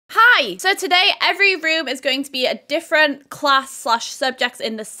Hi! So today, every room is going to be a different class/subjects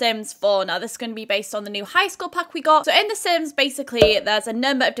in The Sims 4. Now, this is going to be based on the new high school pack we got. So in The Sims, basically, there's a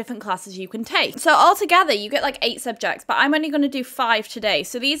number of different classes you can take. So altogether, you get like 8 subjects, but I'm only going to do 5 today.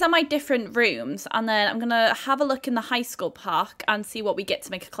 So these are my different rooms, and then I'm going to have a look in the high school pack and see what we get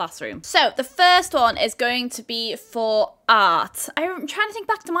to make a classroom. So the first one is going to be for art. I'm trying to think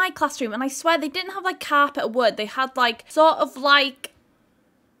back to my classroom, and I swear they didn't have like carpet or wood. They had like sort of like,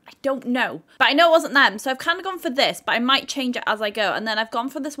 I don't know, but I know it wasn't them, so I've kind of gone for this, but I might change it as I go. And then I've gone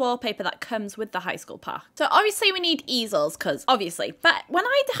for this wallpaper that comes with the high school pack. So obviously we need easels, because obviously, but when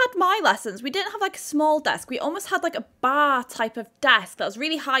I had my lessons, we didn't have like a small desk. We almost had like a bar type of desk that was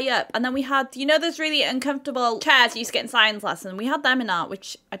really high up, and then we had, you know, those really uncomfortable chairs you used to get in science lesson. We had them in art,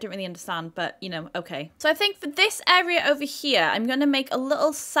 which I didn't really understand, but you know, okay. So I think for this area over here, I'm going to make a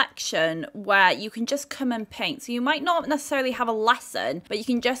little section where you can just come and paint. So you might not necessarily have a lesson, but you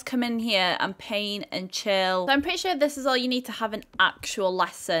can just come in here and paint and chill. So I'm pretty sure this is all you need to have an actual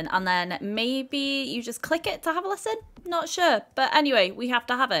lesson, and then maybe you just click it to have a lesson. Not sure, but anyway, we have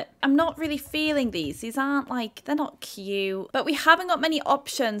to have it. I'm not really feeling these. These aren't like, they're not cute, but we haven't got many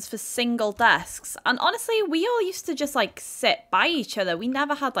options for single desks. And honestly, we all used to just like sit by each other. We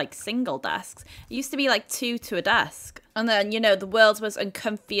never had like single desks. It used to be like 2 to a desk. And then, you know, the world's most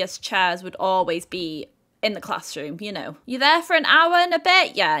uncomfiest chairs would always be in the classroom, you know. You're there for an hour and a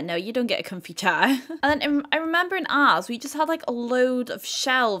bit? Yeah, no, you don't get a comfy chair. And then I remember in ours, we just had like a load of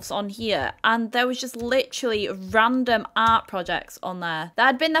shelves on here, and there was just literally random art projects on there that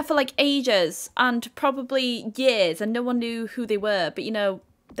had been there for like ages and probably years, and no one knew who they were, but you know,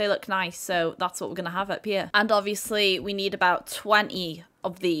 they look nice, so that's what we're gonna have up here. And obviously we need about 20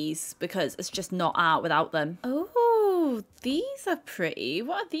 of these because it's just not art without them. Oh, these are pretty.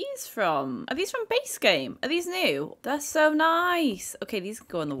 What are these from? Are these from base game? Are these new? They're so nice. Okay, these can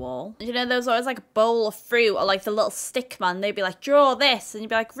go on the wall. You know, there's always like a bowl of fruit or like the little stick man. They'd be like, draw this. And you'd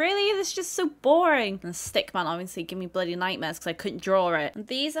be like, really? This is just so boring. And the stick man obviously give me bloody nightmares because I couldn't draw it. And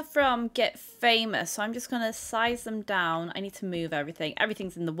these are from Get Famous. So I'm just going to size them down. I need to move everything.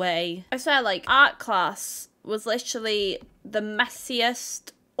 Everything's in the way. I swear, like, art class was literally the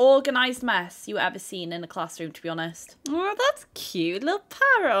messiest organized mess you ever seen in a classroom, to be honest. Oh, that's cute. Little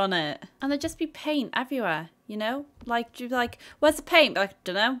parrot on it. And there'd just be paint everywhere, you know? Like, you'd be like, where's the paint? Be like,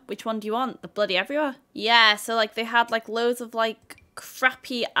 don't know. Which one do you want? The bloody everywhere? Yeah, so like they had like loads of like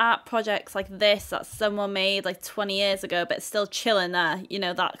crappy art projects like this that someone made like 20 years ago, but it's still chilling there, you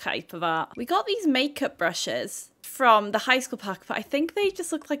know, that type of art. We got these makeup brushes from the high school pack, but I think they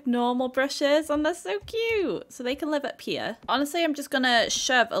just look like normal brushes, and they're so cute. So they can live up here. Honestly, I'm just gonna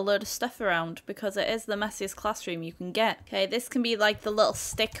shove a load of stuff around because it is the messiest classroom you can get. Okay, this can be like the little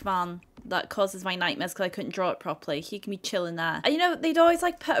stick man that causes my nightmares because I couldn't draw it properly. He can be chilling there. And you know, they'd always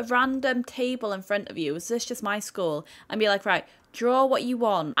like put a random table in front of you. Was this just my school? And be like, right, draw what you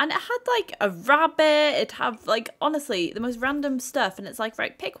want. And it had like a rabbit. It'd have like, honestly, the most random stuff. And it's like,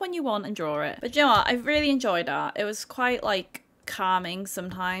 right, pick one you want and draw it. But you know what? I really enjoyed that. It was quite like calming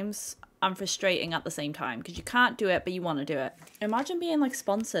sometimes and frustrating at the same time because you can't do it, but you want to do it. Imagine being like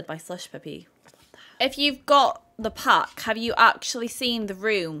sponsored by Slush Puppy. If you've got the pack, have you actually seen the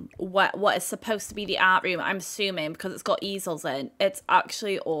room, what is supposed to be the art room? I'm assuming because it's got easels in. It's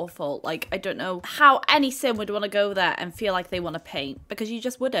actually awful. Like, I don't know how any sim would want to go there and feel like they want to paint, because you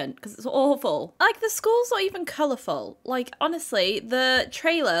just wouldn't, because it's awful. Like, the school's not even colourful. Like, honestly, the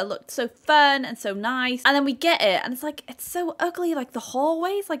trailer looked so fun and so nice, and then we get it and it's like, it's so ugly. Like the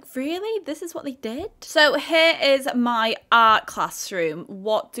hallways, like, really? This is what they did? So here is my art classroom.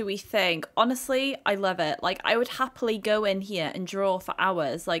 What do we think? Honestly, I love it. Like, I would happily go in here and draw for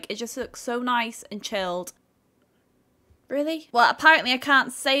hours. Like, it just looks so nice and chilled. Really? Well, apparently I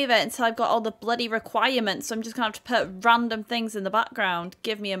can't save it until I've got all the bloody requirements, so I'm just gonna have to put random things in the background.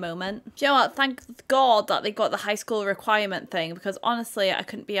 Give me a moment. Do you know what? Thank God that they got the high school requirement thing, because honestly, I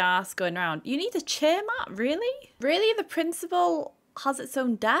couldn't be arsed going around. You need a chair mat? Really? Really? The principal has its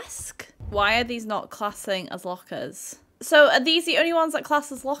own desk? Why are these not classing as lockers? So are these the only ones that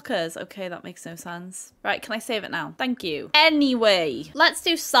class as lockers? Okay, that makes no sense. Right, can I save it now? Thank you. Anyway, let's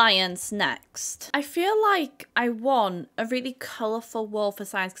do science next. I feel like I want a really colourful wall for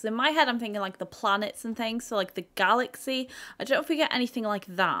science, because in my head I'm thinking like the planets and things, so like the galaxy. I don't know if we get anything like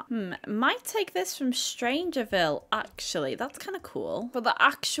that. Might take this from Strangerville, actually. That's kind of cool. For the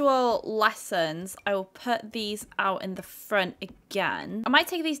actual lessons, I will put these out in the front again. I might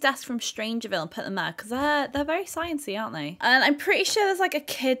take these desks from Strangerville and put them there, because they're very sciencey, aren't they? And I'm pretty sure there's like a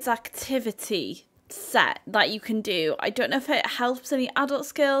kids activity set that you can do. I don't know if it helps any adult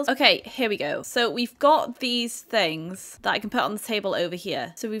skills. Okay, here we go. So we've got these things that I can put on the table over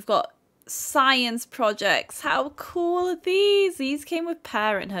here. So we've got science projects. How cool are these? These came with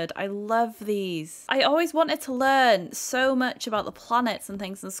parenthood. I love these. I always wanted to learn so much about the planets and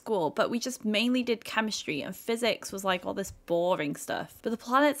things in school, but we just mainly did chemistry, and physics was like all this boring stuff. But the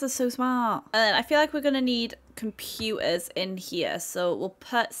planets are so smart. And then I feel like we're gonna need computers in here, so we'll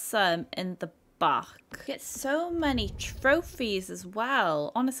put some in the back. Get so many trophies as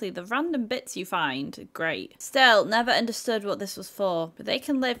well. Honestly, the random bits you find are great. Still, never understood what this was for, but they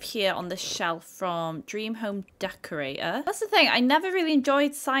can live here on this shelf from Dream Home Decorator. That's the thing, I never really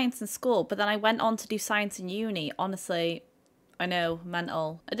enjoyed science in school, but then I went on to do science in uni. Honestly, I know,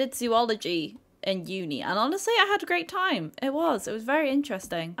 mental. I did zoology in uni, and honestly I had a great time. It was very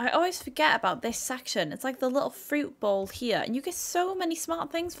interesting. I always forget about this section. It's like the little fruit bowl here, and you get so many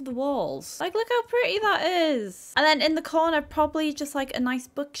smart things for the walls. Like, look how pretty that is. And then in the corner, probably just like a nice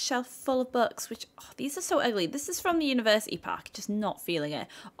bookshelf full of books, which, oh, these are so ugly. This is from the university pack, just not feeling it.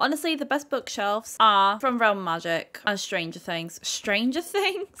 Honestly, the best bookshelves are from Realm Magic and Stranger Things. Stranger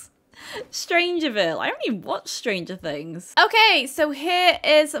Things? Strangerville. I only watch Stranger Things. Okay, so here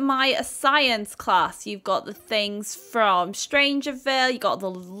is my science class. You've got the things from Strangerville. You got the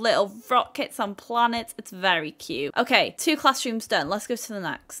little rockets on planets. It's very cute. Okay, 2 classrooms done. Let's go to the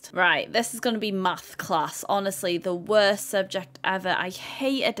next. Right, this is going to be math class. Honestly, the worst subject ever. I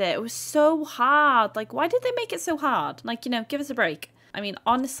hated it. It was so hard. Like, why did they make it so hard? Like, you know, give us a break. I mean,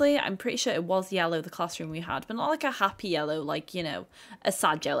 honestly, I'm pretty sure it was yellow, the classroom we had, but not like a happy yellow, like, you know, a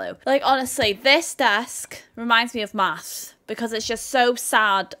sad yellow. Like, honestly, this desk reminds me of maths because it's just so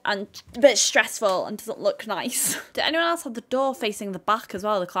sad and a bit stressful and doesn't look nice. Did anyone else have the door facing the back as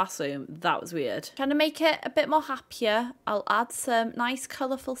well, the classroom? That was weird. Trying to make it a bit more happier, I'll add some nice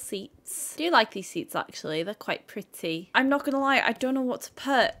colourful seats. I do like these seats, actually. They're quite pretty. I'm not gonna lie, I don't know what to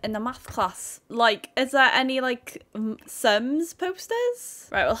put in the math class. Like, is there any, like, sums posters?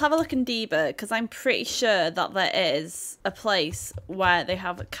 Right, we'll have a look in Deba, because I'm pretty sure that there is a place where they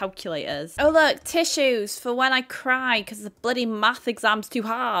have calculators. Oh, look, tissues for when I cry, because the bloody math exam's too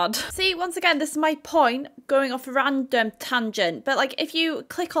hard. See, once again, this is my point, going off a random tangent, but, like, if you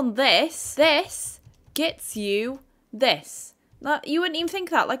click on this, this gets you this. You wouldn't even think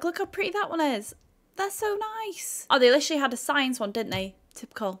that. Like, look how pretty that one is. They're so nice. Oh, they literally had a science one, didn't they?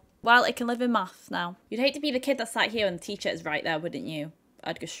 Typical. Well, it can live in math now. You'd hate to be the kid that sat here and the teacher is right there, wouldn't you?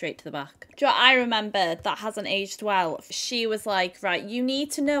 I'd go straight to the back. Do you know what I remember that hasn't aged well? She was like, right, you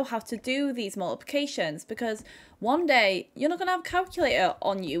need to know how to do these multiplications because one day you're not going to have a calculator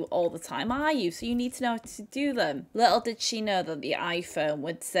on you all the time, are you? So you need to know how to do them. Little did she know that the iPhone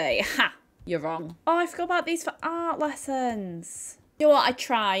would say, ha, you're wrong. Oh, I forgot about these for art lessons. You know what, I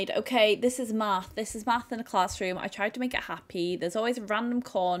tried, okay, this is math in a classroom. I tried to make it happy. There's always a random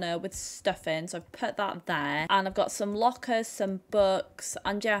corner with stuff in, so I've put that there. And I've got some lockers, some books,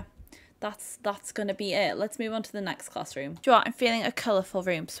 and yeah, that's gonna be it. Let's move on to the next classroom. Do you know what, I'm feeling a colourful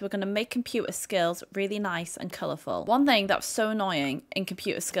room, so we're gonna make computer skills really nice and colourful. One thing that was so annoying in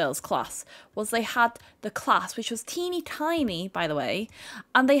computer skills class was they had the class, which was teeny tiny, by the way,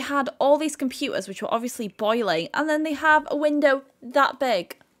 and they had all these computers, which were obviously boiling, and then they have a window that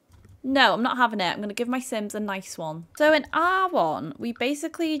big. No, I'm not having it. I'm going to give my Sims a nice one. So in R1, we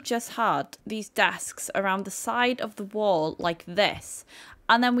basically just had these desks around the side of the wall like this.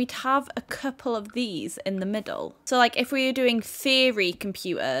 And then we'd have a couple of these in the middle. So like if we were doing theory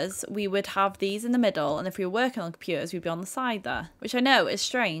computers, we would have these in the middle. And if we were working on computers, we'd be on the side there, which I know is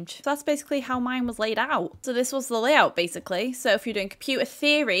strange. So that's basically how mine was laid out. So this was the layout basically. So if you're doing computer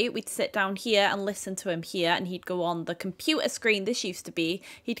theory, we'd sit down here and listen to him here and he'd go on the computer screen. This used to be,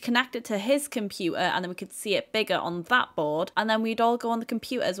 he'd connect it to his computer and then we could see it bigger on that board. And then we'd all go on the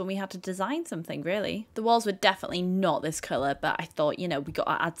computers when we had to design something really. The walls were definitely not this color, but I thought, you know, we got to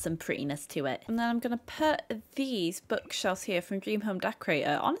add some prettiness to it. And then I'm gonna put these bookshelves here from Dream Home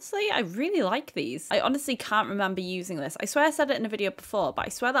Decorator. Honestly, I really like these. I honestly can't remember using this. I swear I said it in a video before, but I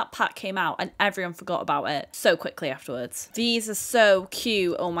swear that pack came out and everyone forgot about it so quickly afterwards. These are so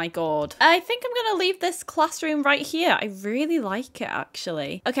cute. Oh my god. I think I'm gonna leave this classroom right here. I really like it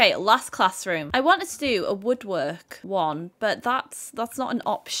actually. Okay, last classroom. I wanted to do a woodwork one, but that's not an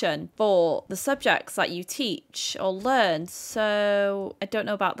option for the subjects that you teach or learn. So I don't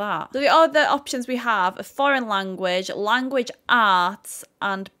know about that. So the other options we have are foreign language, language arts,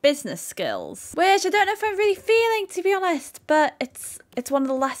 and business skills, which I don't know if I'm really feeling, to be honest, but it's one of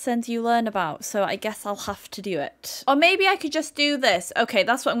the lessons you learn about, so I guess I'll have to do it. Or maybe I could just do this. Okay,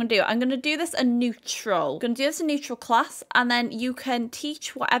 that's what I'm gonna do. I'm gonna do this a neutral. I'm gonna do this a neutral class, and then you can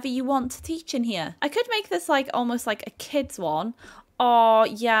teach whatever you want to teach in here. I could make this like almost like a kids one. Oh,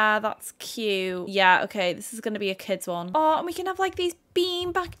 yeah, that's cute. Yeah, okay, this is gonna be a kids one. Oh, and we can have like these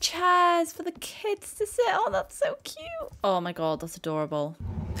beanbag chairs for the kids to sit on. That's so cute. Oh my God, that's adorable.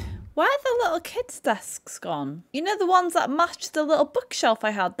 Where are the little kids' desks gone? You know, the ones that matched the little bookshelf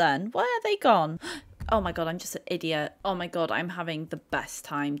I had then? Where are they gone? Oh my God, I'm just an idiot. Oh my God, I'm having the best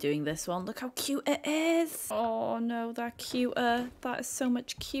time doing this one. Look how cute it is. Oh no, they're cuter. That is so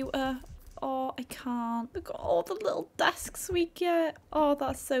much cuter. Oh, I can't. Look at all the little desks we get. Oh,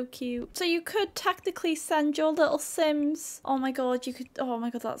 that's so cute. So you could technically send your little Sims. Oh my God, you could. Oh my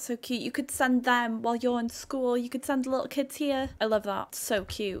God, that's so cute. You could send them while you're in school. You could send the little kids here. I love that. So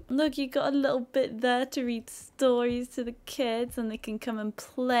cute. Look, you got a little bit there to read stories to the kids and they can come and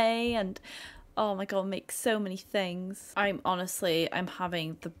play and... oh my God, make so many things. I'm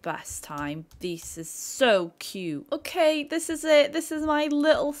having the best time. This is so cute. Okay, this is it. This is my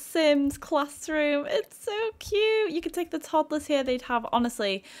little Sims classroom. It's so cute. You could take the toddlers here. They'd have,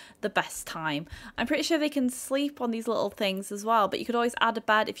 honestly, the best time. I'm pretty sure they can sleep on these little things as well, but you could always add a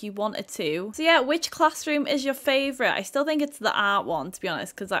bed if you wanted to. So yeah, which classroom is your favorite? I still think it's the art one, to be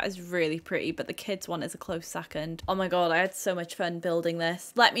honest, because that is really pretty, but the kids one is a close second. Oh my God, I had so much fun building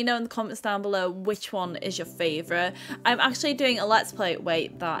this. Let me know in the comments down below which one is your favorite. I'm actually doing a let's play.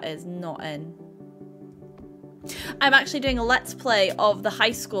 Wait, that is not in. I'm actually doing a let's play of the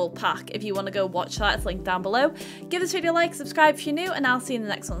high school pack. If you want to go watch that, it's linked down below. Give this video a like, subscribe if you're new, and I'll see you in the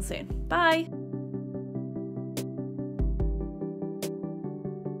next one soon. Bye.